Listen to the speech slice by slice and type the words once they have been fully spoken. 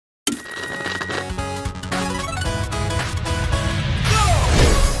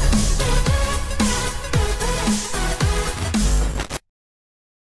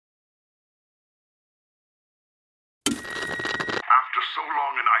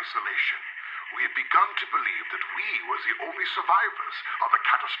isolation, we had begun to believe that we were the only survivors of the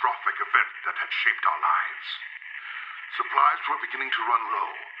catastrophic event that had shaped our lives. Supplies were beginning to run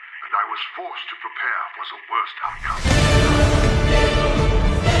low, and I was forced to prepare for the worst outcome.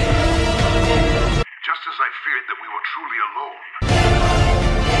 Just as I feared that we were truly alone,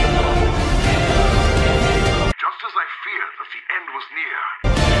 just as I feared that the end was near,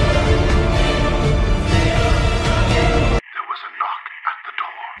 there was a knock at the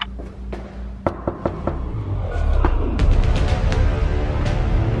door.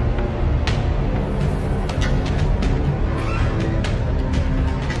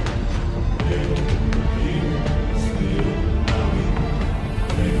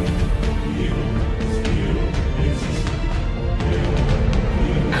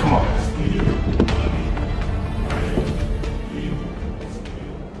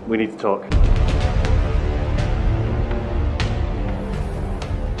 We need to talk.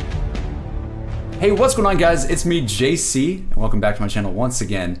 Hey, what's going on, guys? It's me, JC, and welcome back to my channel once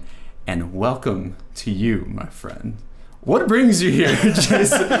again. And welcome to you, my friend. What brings you here,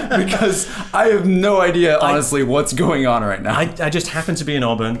 Jason? Because I have no idea, honestly, what's going on right now. I just happened to be in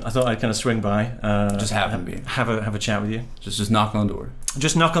Auburn. I thought I'd kind of swing by. Just happened to be. Have a chat with you. Just knock on the door.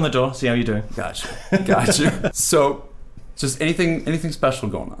 Just knock on the door, see how you're doing. Gotcha. Gotcha. So, just anything special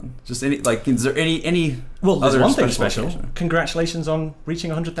going on? Just any, like, is there any Well, there's other one thing special. occasion? Congratulations on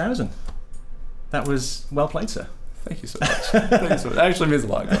reaching 100,000. That was well played, sir. Thank you so much. Thank you so much. That actually means a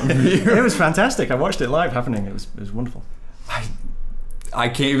lot coming from you. It was fantastic. I watched it live happening. It was wonderful. I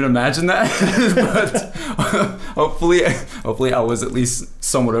can't even imagine that, but hopefully I was at least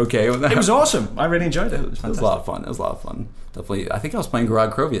somewhat okay with that. It was awesome. I really enjoyed it. It was fantastic. It was a lot of fun. It was a lot of fun. Definitely. I think I was playing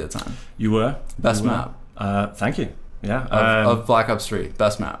CoD CreV at the time. You were? Best map. Thank you. Yeah. Of Black Ops 3.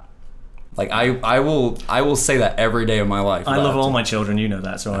 Best map. Like I will say that every day of my life. I love all my children. You know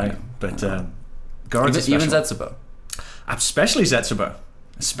that. So But even ZSbo. Especially ZSbo.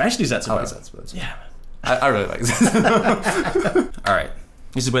 Especially ZSbo. I like ZSbo. Yeah. I really like ZSbo. All right.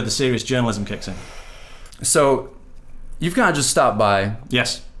 This is where the serious journalism kicks in. So, you've kind of just stopped by.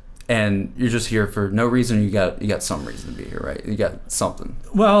 Yes. And you're just here for no reason. You got some reason to be here, right? You got something.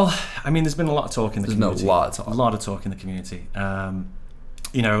 Well, I mean, there's been a lot of talk in the community. There's been a lot of talk. A lot of talk in the community.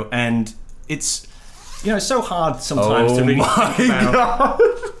 You know, and it's, you know, it's so hard sometimes to really think about,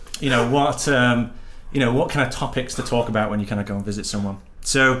 you know, what kind of topics to talk about when you kind of go and visit someone.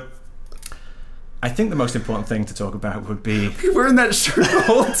 So, I think the most important thing to talk about would be... You're wearing that shirt the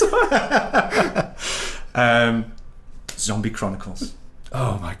whole time. Zombie Chronicles.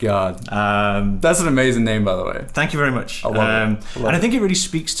 Oh my god. That's an amazing name, by the way. Thank you very much. I love it. And I think it really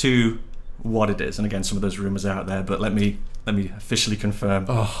speaks to what it is. And again, some of those rumors are out there, but let me officially confirm.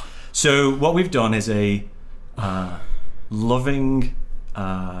 Oh. So what we've done is a loving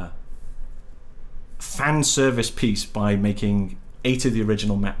fan service piece by making 8 of the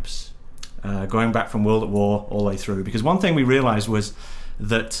original maps. Going back from World at War all the way through, because one thing we realized was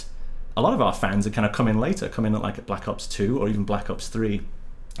that a lot of our fans had kind of come in later, come in at like Black Ops 2 or even Black Ops 3,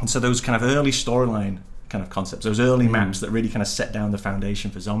 and so those kind of early storyline kind of concepts, those early maps that really kind of set down the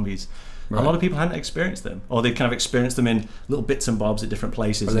foundation for zombies, a lot of people hadn't experienced them, or they'd kind of experienced them in little bits and bobs at different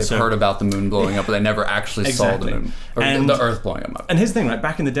places. Or they've heard about the moon blowing up, but they never actually saw the moon, or the Earth blowing up. And here's the thing, like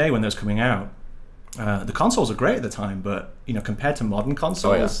back in the day when those coming out, the consoles were great at the time, but you know, compared to modern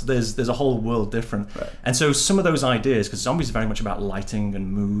consoles, there's a whole world different. Right. And so some of those ideas, because zombies are very much about lighting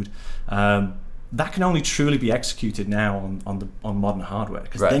and mood, that can only truly be executed now on modern hardware,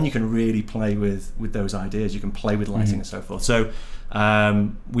 because then you can really play with those ideas. You can play with lighting and so forth. So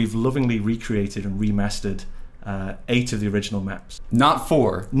we've lovingly recreated and remastered 8 of the original maps. Not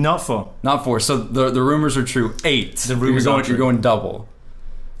 4. Not 4. Not 4. So the rumors are true. 8. The rumors you're going double.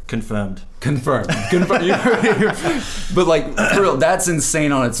 Confirmed. Confirmed. But like, for real, that's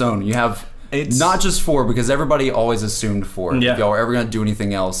insane on its own. You have not just 4, because everybody always assumed 4. Yeah. If y'all were ever gonna do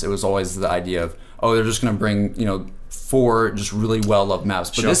anything else, it was always the idea of, oh, they're just gonna bring, you know, 4 just really well loved maps.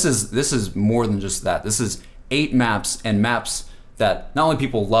 But this is more than just that. This is 8 maps, and maps that not only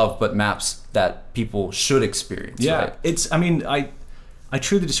people love, but maps that people should experience. Yeah. Right? It's, I mean, I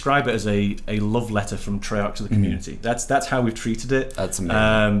truly describe it as a love letter from Treyarch to the community. That's how we've treated it. That's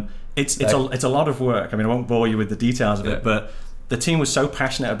amazing. It's a lot of work. I mean, I won't bore you with the details of it, but the team was so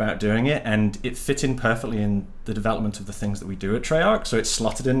passionate about doing it, and it fit in perfectly in the development of the things that we do at Treyarch. So it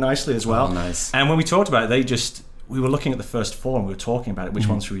slotted in nicely as well. Oh, nice. And when we talked about it, we were looking at the first 4 and we were talking about it. Which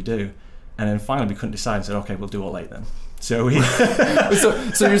ones should we do? And then finally we couldn't decide and said, okay, we'll do all 8 then. So we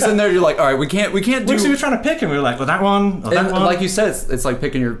so you're sitting there, you're like, all right, we can't do. So we were trying to pick, and we were like, well, that one, or that one. Like you said, it's like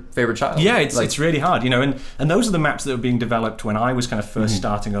picking your favorite child. Yeah, it's like, it's really hard, you know. And those are the maps that were being developed when I was kind of first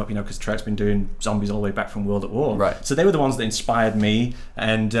starting up, you know, because Trek's been doing zombies all the way back from World at War. Right. So they were the ones that inspired me,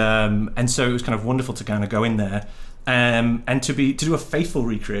 and so it was kind of wonderful to kind of go in there. And to do a faithful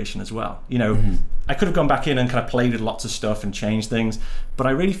recreation as well. You know, I could have gone back in and kind of played with lots of stuff and changed things, but I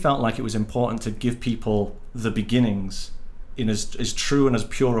really felt like it was important to give people the beginnings in as true and as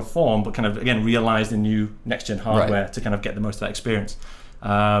pure a form, but kind of, again, realized in new next-gen hardware to kind of get the most of that experience.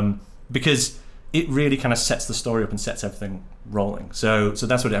 Because it really kind of sets the story up and sets everything rolling. So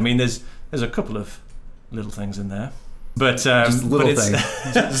that's what I mean. There's a couple of little things in there. But just little things,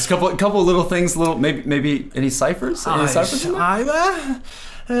 just a couple of little things. Little maybe any ciphers? Any ciphers in there?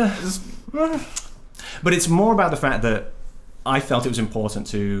 But it's more about the fact that I felt it was important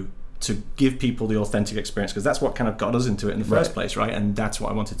to give people the authentic experience, because that's what kind of got us into it in the first place, right? And that's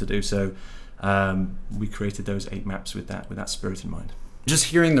what I wanted to do. So we created those 8 maps with that spirit in mind. Just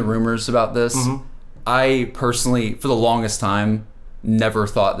hearing the rumors about this, I personally, for the longest time, never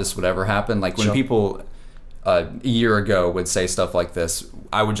thought this would ever happen. Like when people a year ago would say stuff like this,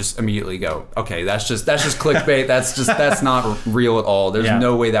 I would just immediately go, okay, that's just clickbait. that's not real at all. There's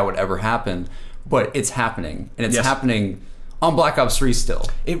no way that would ever happen. But it's happening, and it's happening on Black Ops 3 still,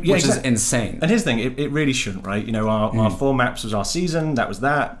 which is insane. And here's the thing, it really shouldn't, right? You know, our 4 maps was our season, that was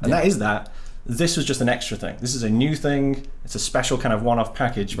that, and that is that. This was just an extra thing. This is a new thing. It's a special kind of one-off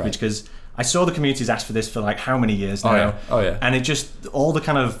package, because I saw the community's asked for this for like how many years now? And it just, all the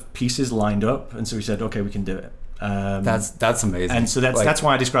kind of pieces lined up, and so we said, okay, we can do it. That's amazing. And so that's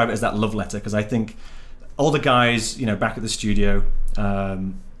why I describe it as that love letter, because I think all the guys, you know, back at the studio,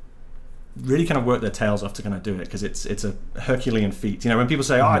 really kind of work their tails off to kind of do it, because it's a Herculean feat. You know, when people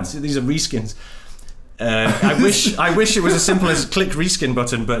say, oh, these are reskins, I wish it was as simple as click reskin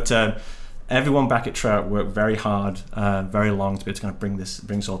button, but everyone back at Trout worked very hard, very long to be able to kind of bring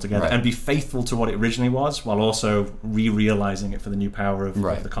this all together and be faithful to what it originally was, while also re-realizing it for the new power of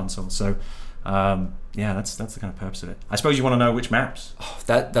the console. So yeah, that's the kind of purpose of it. I suppose you want to know which maps. Oh,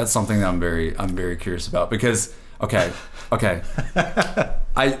 that's something that I'm very curious about, because okay,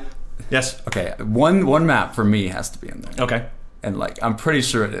 one map for me has to be in there. Okay. And like I'm pretty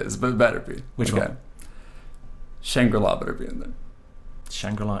sure it is, but it better be. Which one? Shangri-La better be in there.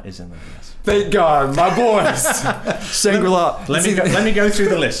 Shangri-La is in there, yes. Thank God, my boys. Shangri-La. Let me go through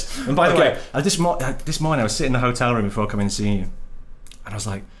the list. And by the way, this morning I was sitting in the hotel room before coming and seeing you, and I was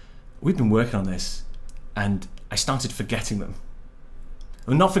like, we've been working on this, and I started forgetting them.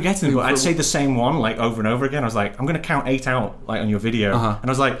 I'm not forgetting them, but I'd say the same one like over and over again. I was like, I'm going to count 8 out like on your video, and I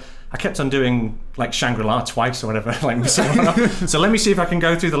was like, I kept on doing like Shangri-La twice or whatever, like missing one up. So let me see if I can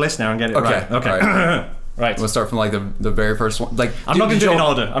go through the list now and get it right. Okay. Right. Right. We'll start from like the very first one. Like I'm not going to do it in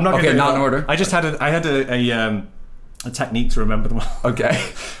order. I'm not going to do it not in order. I just had a technique to remember them all. Okay.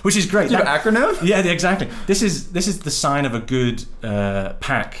 Which is great. Do you have an acronym? Yeah, exactly. This is the sign of a good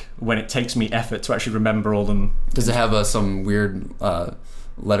pack, when it takes me effort to actually remember all them. Does it have some weird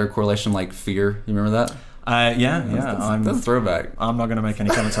letter correlation like fear? You remember that? Yeah. That's a throwback. I'm not going to make any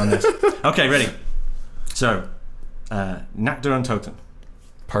comments on this. Okay, ready. So, Nakdur and Toten.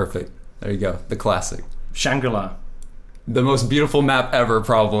 Perfect. There you go. The classic. Shangri-La. The most beautiful map ever,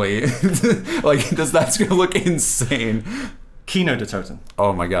 probably. Like, that's gonna look insane. Kino de Toten.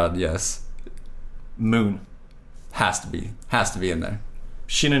 Oh my God, yes. Moon. Has to be in there.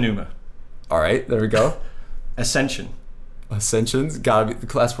 Shinonuma. All right, there we go. Ascension. Ascension's gotta be the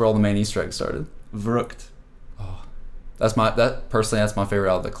class where all the main Easter eggs started. Vrucht. Oh, that's my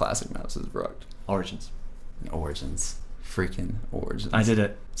favorite out of the classic maps is Vrucht. Origins. Freaking Origins. I did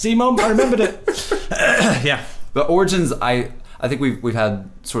it. See, Mom, I remembered it. Yeah. The Origins, I think we've had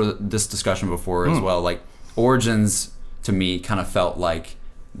sort of this discussion before as well. Like Origins to me kind of felt like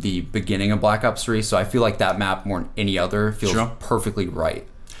the beginning of Black Ops 3, so I feel like that map more than any other feels perfectly right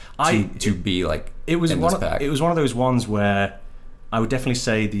to be like it was in this pack. It was one of those ones where I would definitely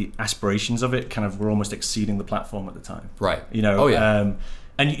say the aspirations of it kind of were almost exceeding the platform at the time. Right. You know.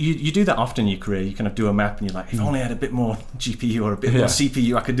 And you do that often in your career. You kind of do a map and you're like, if I only had a bit more GPU or a bit more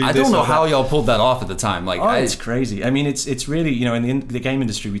CPU, I could do this. I don't know how y'all pulled that off at the time. Like, it's crazy. I mean, it's really, you know, in the game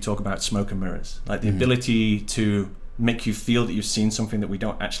industry, we talk about smoke and mirrors, like the ability to make you feel that you've seen something that we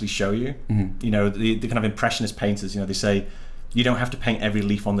don't actually show you. You know, the kind of impressionist painters, you know, they say you don't have to paint every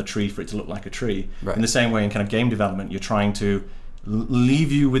leaf on the tree for it to look like a tree. Right. In the same way, in kind of game development, you're trying to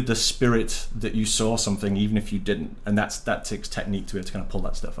leave you with the spirit that you saw something even if you didn't, and that takes technique to be able to kind of pull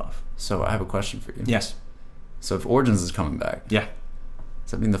that stuff off. So I have a question for you. Yes. So if Origins is coming back, does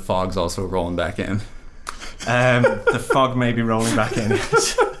that mean the fog's also rolling back in? The fog may be rolling back in.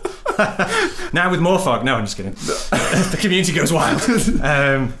 Now with more fog. No, I'm just kidding. The community goes wild.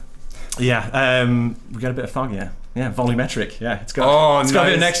 We got a bit of fog, yeah. Yeah, volumetric. Yeah, it's got a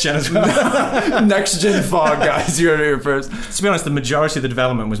bit of next gen as well. Next gen fog, guys. You heard it here first. To be honest, the majority of the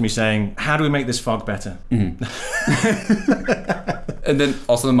development was me saying, how do we make this fog better? Mm-hmm. And then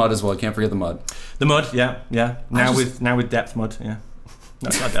also the mud as well. Can't forget the mud. The mud, yeah. Now with depth mud, yeah. No,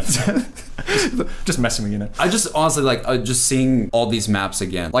 not depth. Just messing with you, I just honestly like just seeing all these maps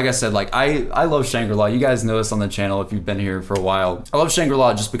again. Like I said, like I love Shangri-La. You guys know this on the channel if you've been here for a while. I love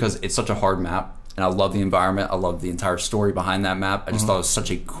Shangri-La just because it's such a hard map. And I love the environment. I love the entire story behind that map. I just thought it was such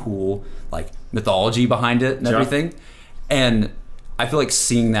a cool like mythology behind it and everything. And I feel like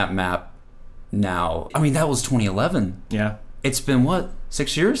seeing that map now, I mean, that was 2011. Yeah. It's been what,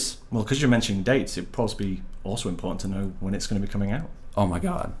 6 years? Well, because you're mentioning dates, it'd probably be also important to know when it's going to be coming out. Oh my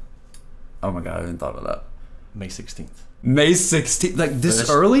God. Oh my God, I didn't thought of that. May 16th. May 16th, like this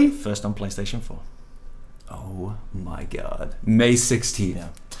early? First on PlayStation 4. Oh my God. May 16th. Yeah.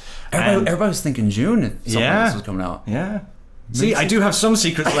 Everybody was thinking June if something like this was coming out. Yeah. See, I do have some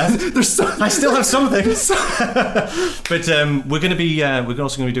secrets left. I still have some things. But we're also going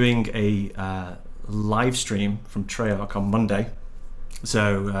to be doing a live stream from Treyarch on Monday.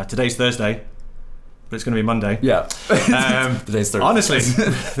 So today's Thursday, but it's going to be Monday. Yeah. Today's Thursday. Honestly,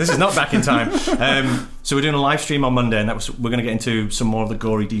 this is not back in time. So we're doing a live stream on Monday, and we're going to get into some more of the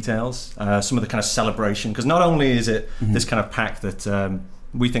gory details, some of the kind of celebration, because not only is it this kind of pack that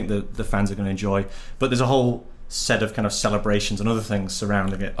we think that the fans are going to enjoy, but there's a whole set of kind of celebrations and other things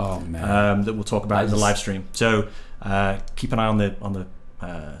surrounding it. Oh man! That we'll talk about in the live stream. So keep an eye on the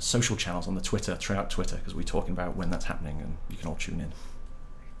social channels, on the Twitter, Treyarch Twitter, because we're talking about when that's happening, and you can all tune in.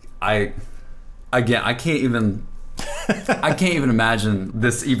 I can't even imagine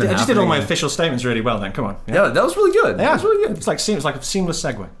this even. I just did all my official statements really well. Then come on. Yeah, that was really good. Yeah, that was really good. It's like a seamless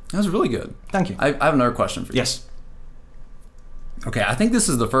segue. That was really good. Thank you. I have another question for you. Yes. Okay, I think this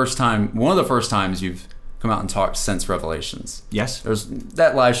is one of the first times you've come out and talked since Revelations. Yes. There's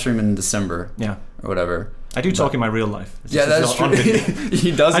that live stream in December. Yeah. Or whatever. I do talk in my real life. Yeah, that's true.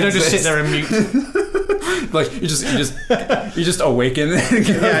 He does. I don't just sit there and mute. Like you just awaken.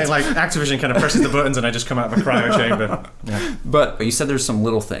 Yeah, like Activision kind of presses the buttons and I just come out of a cryo chamber. Yeah. But you said there's some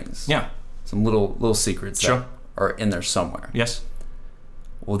little things. Yeah. Some little secrets that are in there somewhere. Yes.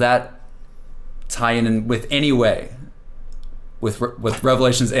 Will that tie in with any way with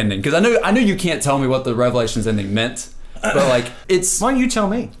Revelations ending? Because I know you can't tell me what the Revelations ending meant, but like it's. Why don't you tell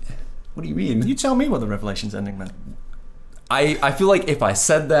me? What do you mean? You tell me what the Revelations ending meant. I feel like if I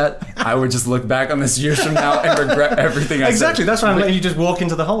said that, I would just look back on this years from now and regret everything I said. Exactly, that's why I'm letting you just walk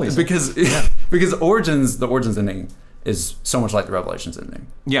into the hole. Because the Origins ending is so much like the Revelations ending.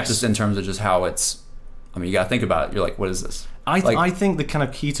 Yes. Just in terms of just how it's, I mean, you gotta think about it. You're like, what is this? I think the kind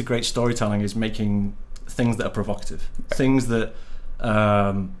of key to great storytelling is making things that are provocative. Things that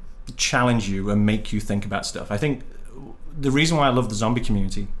challenge you and make you think about stuff. I think the reason why I love the zombie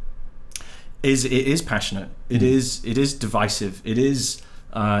community is it is passionate, it is divisive, it is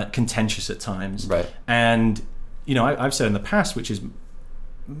contentious at times, right? And you know, I've said in the past, which is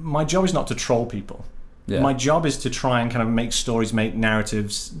my job is not to troll people. Yeah. My job is to try and kind of make stories, make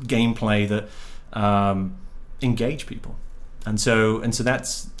narratives, gameplay that engage people, and so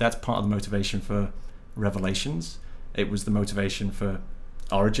that's part of the motivation for Revelations. It was the motivation for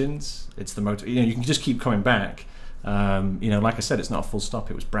Origins. It's the you can just keep coming back. Like I said, it's not a full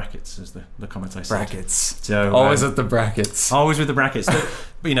stop. It was brackets, as the comment I said. Brackets. So always at the brackets. Always with the brackets.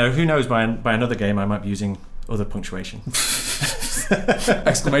 But who knows? By another game, I might be using other punctuation.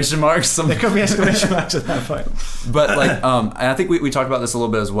 Exclamation marks. There could be exclamation marks at that point. But and I think we talked about this a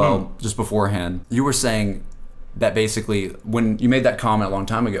little bit as well, just beforehand. You were saying that basically when you made that comment a long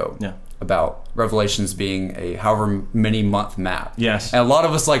time ago. Yeah. About Revelations being a however many month map. Yes. And a lot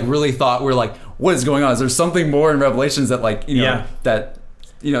of us like really thought, we're like, what is going on? Is there something more in Revelations that like,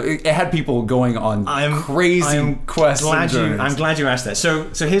 it had people going on crazy quests. I'm glad you asked that. So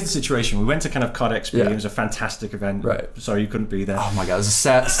here's the situation. We went to kind of COD XP. Yeah. It was a fantastic event. Right. Sorry you couldn't be there. Oh my God, it was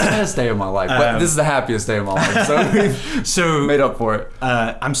the saddest day of my life. But this is the happiest day of my life. So made up for it.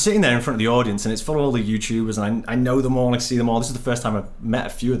 I'm sitting there in front of the audience and it's full of all the YouTubers and I know them all, I see them all. This is the first time I've met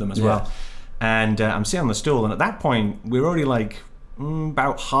a few of them as well. And I'm sitting on the stool and at that point we were already like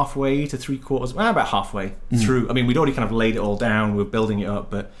about halfway to about halfway through. I mean, we'd already kind of laid it all down, we were building it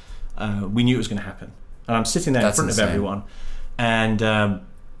up, but we knew it was going to happen. And I'm sitting there in front of everyone, and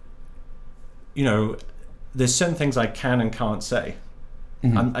there's certain things I can and can't say.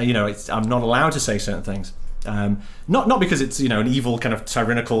 I'm not allowed to say certain things. Not because it's an evil kind of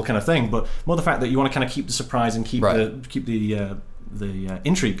tyrannical kind of thing, but more the fact that you want to kind of keep the surprise and keep the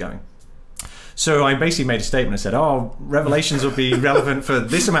intrigue going. So I basically made a statement and said, "Oh, revelations will be relevant for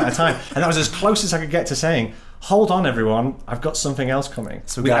this amount of time," and that was as close as I could get to saying, "Hold on, everyone, I've got something else coming."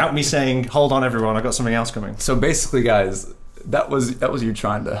 So without me saying, "Hold on, everyone, I've got something else coming." So basically, guys, that was you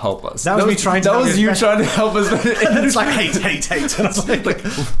trying to help us. That was me trying to. That was you trying to help us. And then it's like hate, and I was like,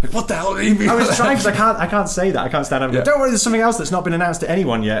 what the hell do you mean? I was trying because I can't say that. I can't stand up and go, "Don't worry, there's something else that's not been announced to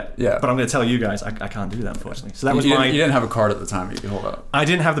anyone yet." Yeah. But I'm going to tell you guys, I can't do that, unfortunately. So that was You didn't have a card at the time you could hold up. I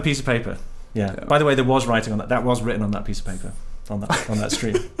didn't have the piece of paper. Yeah. By the way, there was writing on that. That was written on that piece of paper on that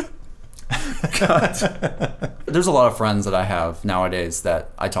stream. God. There's a lot of friends that I have nowadays that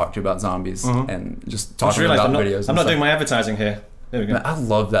I talk to about zombies and just talking about videos. I'm not doing my advertising here. There we go. Man, I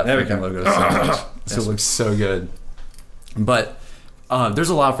love that freaking logo so much. Yes. It looks so good. But there's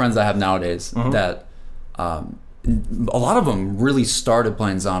a lot of friends I have nowadays that a lot of them really started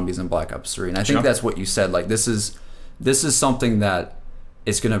playing zombies in Black Ops 3, and I think that's what you said. Like this is something that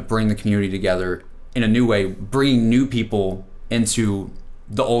is going to bring the community together in a new way, bringing new people into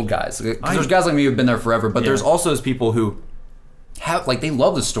the old guys. Because there's guys like me who've been there forever, but there's also those people who have they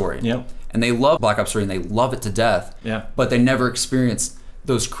love the story. Yeah. And they love Black Ops 3 and they love it to death. Yeah. But they never experienced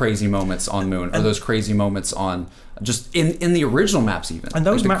those crazy moments on Moon or those crazy moments on just in the original maps even. And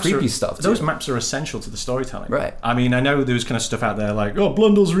those like maps the creepy are, stuff too. Those maps are essential to the storytelling. Right. I mean, I know there's kind of stuff out there like, "Oh,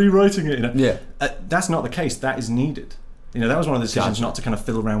 Blundell's rewriting it." Yeah. That's not the case. That is needed. That was one of the decisions not to kind of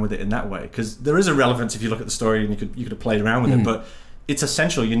fiddle around with it in that way, because there is a relevance if you look at the story, and you could have played around with it, but it's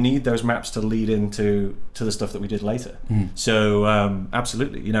essential. You need those maps to lead into the stuff that we did later. So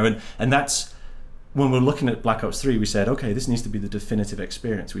absolutely, and that's when we're looking at Black Ops 3. We said, okay, this needs to be the definitive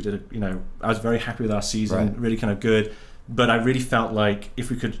experience. We did I was very happy with our season, really kind of good, but I really felt like if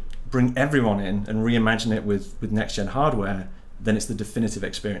we could bring everyone in and reimagine it with next gen hardware, then it's the definitive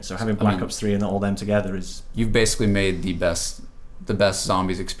experience. So having Black Ops 3 and all them together is... You've basically made the best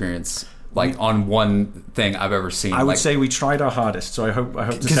zombies experience on one thing I've ever seen. I would say we tried our hardest, so I hope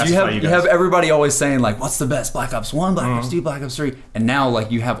to satisfy you guys. You have everybody always saying like, what's the best? Black Ops 1, Black Ops 2, Black Ops 3. And now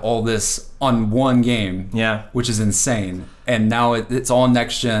you have all this on one game, which is insane. And now it's all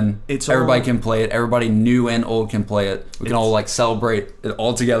next gen. Everybody can play it. Everybody new and old can play it. We can all celebrate it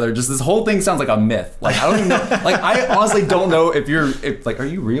all together. Just this whole thing sounds like a myth. I don't even know. I honestly don't know if are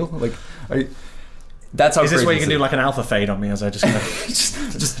you real? That's how. Is this where you can do an alpha fade on me as I just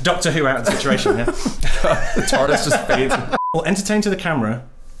just Doctor Who out of the situation? Yeah. The TARDIS just fades. Well, entertain to the camera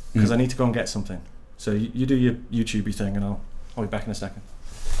because I need to go and get something. So you do your YouTubey thing, and I'll be back in a second.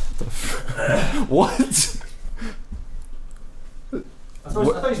 What? I thought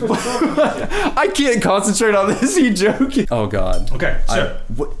you were supposed to talk. I can't concentrate on this. You joking? Oh God. Okay. So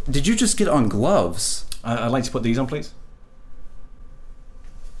did you just get on gloves? I'd like to put these on, please.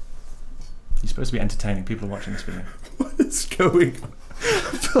 You're supposed to be entertaining. People are watching this video. What is going on?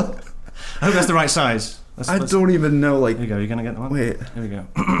 I hope that's the right size. I don't even know. Here we go. You're gonna get the one. Wait. Here we go.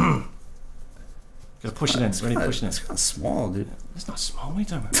 Gotta push it in. Ready? Push it in. It's kind of small, dude. It's not small. What are you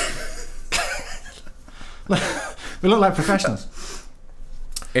talking about? We look like professionals.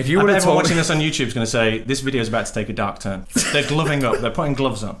 If you would have everyone watching this on YouTube is going to say this video is about to take a dark turn. They're gloving up. They're putting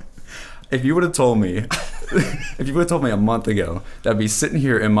gloves on. If you would have told me, a month ago that I'd be sitting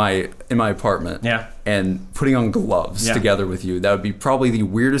here in my apartment, and putting on gloves together with you, that would be probably the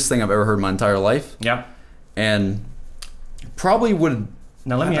weirdest thing I've ever heard in my entire life. Yeah. And probably would.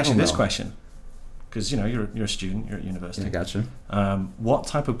 Now let me ask you this question, because you're a student, you're at university. I gotcha. What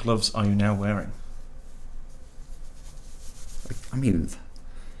type of gloves are you now wearing? I mean,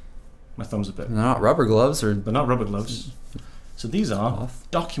 my thumb's a bit. They're not rubber gloves, or they're not rubber gloves. So these are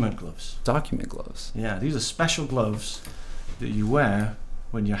document gloves. Document gloves. Yeah, these are special gloves that you wear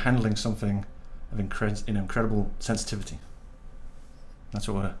when you're handling something of incredible sensitivity. That's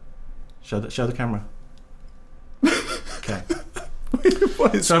what we're... Show the camera. Okay.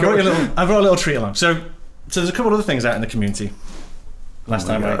 So I brought a little treat along. So there's a couple other things out in the community. Last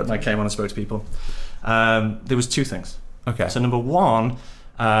time I came on and spoke to people. There was two things. Okay. So number one,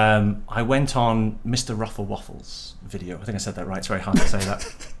 I went on Mr. Ruffle Waffles video. I think I said that right. It's very hard to say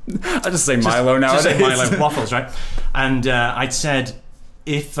that. I just say Milo nowadays. Just say Milo Waffles, right? And I'd said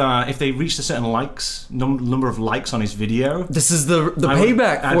if they reached a certain number of likes on his video, this is the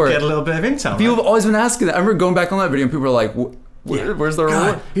payback for it. I'd get a little bit of intel. People have always been asking that. I remember going back on that video and people were like, "Where's the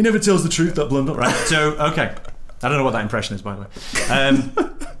reward?" He never tells the truth, that Blundell, right? So okay, I don't know what that impression is, by the way.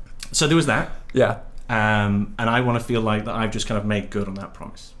 So there was that. Yeah. And I want to feel like that I've just kind of made good on that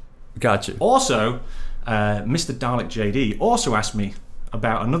promise. Gotcha. Also, Mr. Dalek JD also asked me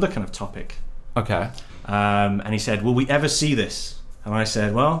about another kind of topic. Okay. And he said, will we ever see this? And I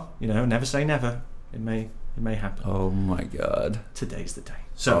said, well, you know, never say never. It may happen. Oh my god. Today's the day.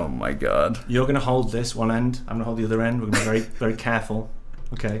 So oh my god. You're going to hold this one end. I'm going to hold the other end. We're going to be very, very careful.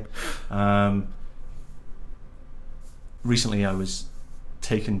 Okay. Recently I was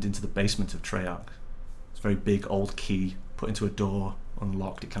taken into the basement of Treyarch. It's a very big old key put into a door,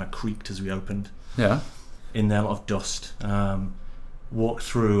 unlocked. It kind of creaked as we opened. Yeah. In there, a lot of dust. Walked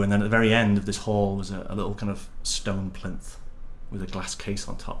through, and then at the very end of this hall was a little kind of stone plinth with a glass case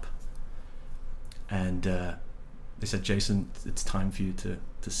on top. And they said, Jason, it's time for you to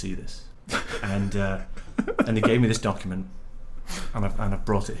see this. And they gave me this document, and I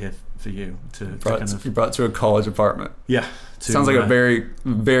brought it here for you to kind of... You brought it to a college apartment. Yeah. Sounds like a very,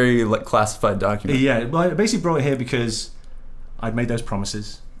 very like classified document. Yeah, well, I basically brought it here because I'd made those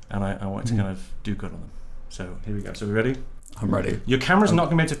promises, and I wanted to kind of do good on them. So here we go. So we ready? I'm ready. Your camera's not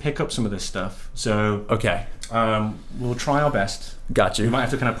going to be able to pick up some of this stuff, so okay. We'll try our best. Got you. We might have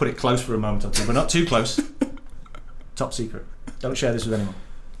to kind of put it close for a moment or two, but not too close. Top secret. Don't share this with anyone.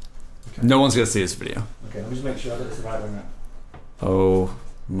 Okay. No one's going to see this video. Okay, let me just make sure I got this the right way around. Oh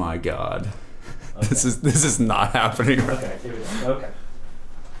my god. Okay. This is not happening. Okay, here we go. Okay.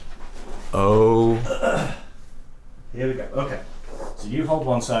 Oh. Here we go. Okay. So you hold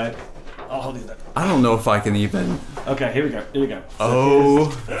one side. I'll hold the other. I don't know if I can even. Okay, here we go. Here we go. So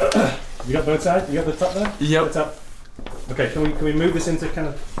oh. You got both sides? You got the top there? Yep. The top. Okay, can we move this into kind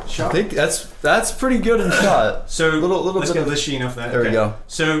of shot? I think that's pretty good in shot. So little let's bit get of the sheen off there. There we go.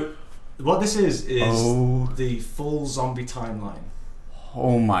 So what this is the full zombie timeline.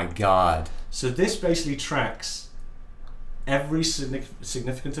 Oh my god. So this basically tracks every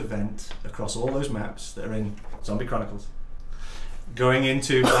significant event across all those maps that are in Zombie Chronicles, going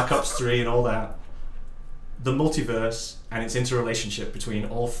into Black Ops 3 and all that, the multiverse and its interrelationship between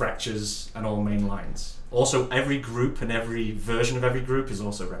all fractures and all main lines. Also, every group and every version of every group is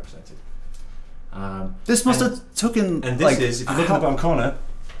also represented. This must have taken. And this like, is, if you look in the bottom corner,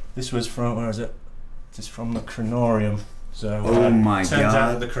 this was from, where is it? This is from the Chronorium. So oh my turns god.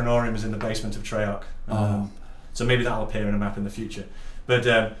 out that the Chronorium is in the basement of Treyarch. So maybe that'll appear in a map in the future. But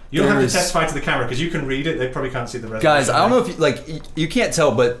you don't have to testify to the camera because you can read it. They probably can't see the rest. Guys, I don't know if you, like you can't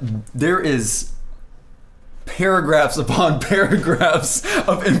tell, but there is paragraphs upon paragraphs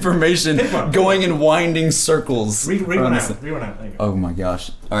of information going in winding circles. Read one out. Read one out. There you go. Oh my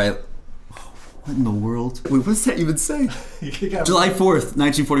gosh. All right. What in the world? Wait, what does that even say? July 4th,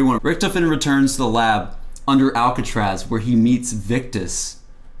 1941. Richtofen returns to the lab under Alcatraz where he meets Victus.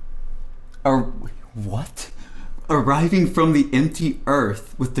 What? Arriving from the empty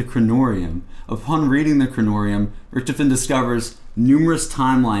Earth with the Chronorium. Upon reading the Chronorium, Richtofen discovers numerous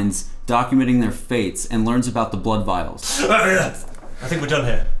timelines documenting their fates and learns about the blood vials. I think we're done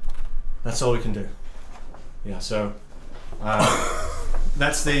here. That's all we can do. Yeah, so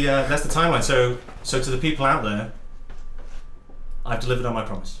that's the timeline. So to the people out there, I've delivered on my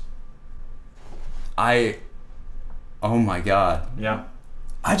promise. Oh my god. Yeah.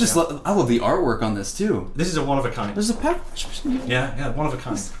 I love the artwork on this too. This is a one of a kind. There's a package. Yeah, one of a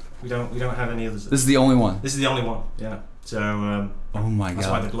kind. We don't have any others. This is the only one. This is the only one. Yeah. So oh my god.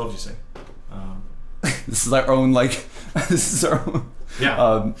 That's why the gloves, you see. This is our own this is our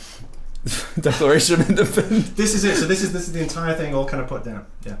own Declaration of Independence. This is it. So this is the entire thing all kind of put down.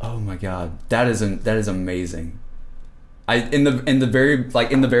 Yeah. Oh my god. That is amazing. In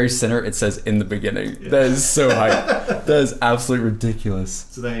the very center it says in the beginning. Yeah. That is so hype. That is absolutely ridiculous.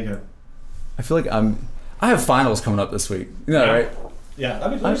 So there you go. I feel like I have finals coming up this week. You know, right? Yeah.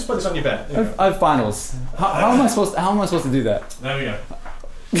 Let me just put this on your bed. I have finals. How am I supposed to do that? There we go.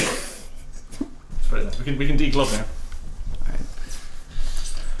 Let's put it there. We can deglove now. Alright.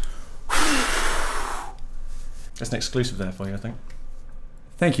 That's an exclusive there for you, I think.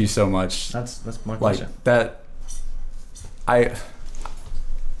 Thank you so much. That's my pleasure. Like that. I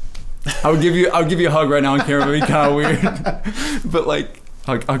would give you a hug right now on camera. It'd be kind of weird, but like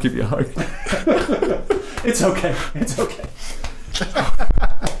I'll give you a hug. It's okay. It's okay.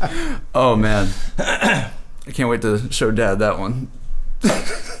 Oh man, I can't wait to show Dad that one.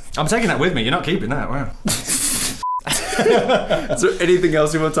 I'm taking that with me. You're not keeping that. Wow. Is there anything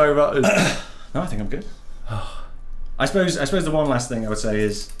else you want to talk about? No, I think I'm good. I suppose the one last thing I would say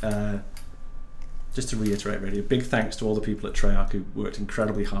is. Just to reiterate, really, a big thanks to all the people at Treyarch who worked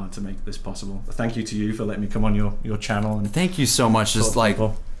incredibly hard to make this possible. A thank you to you for letting me come on your channel. And thank you so much. Just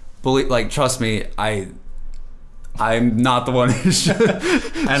trust me, I'm not the one who should.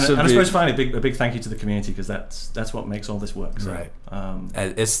 And I suppose finally, a big thank you to the community because that's what makes all this work. So, right.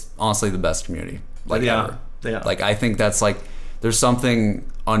 It's honestly the best community. They ever. They are. Like I think that's there's something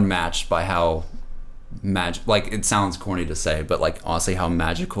unmatched by how magic. Like, it sounds corny to say, but like honestly, how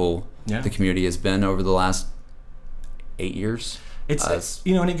magical the community has been over the last 8 years. It's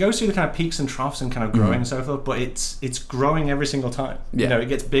you know, and it goes through the kind of peaks and troughs and kind of growing and so forth, but it's growing every single time. You know, it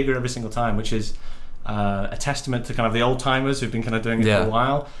gets bigger every single time, which is a testament to kind of the old timers who've been kind of doing it for a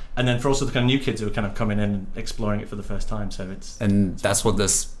while, and then for also the kind of new kids who are kind of coming in and exploring it for the first time. So that's what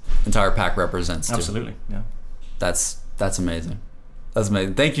this entire pack represents. Absolutely, yeah. That's amazing. That's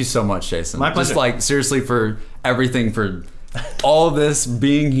amazing. Thank you so much, Jason. My pleasure. Just like seriously for everything, for all of this,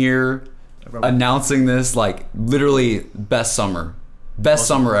 being here, announcing this, like literally best summer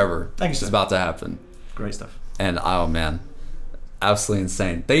ever. Thank you, sir. It's about to happen. Great stuff. And oh man, absolutely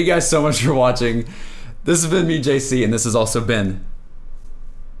insane. Thank you guys so much for watching. This has been me, JC, and this has also been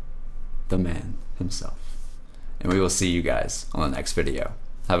the man himself. And we will see you guys on the next video.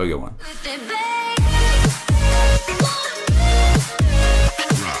 Have a good one.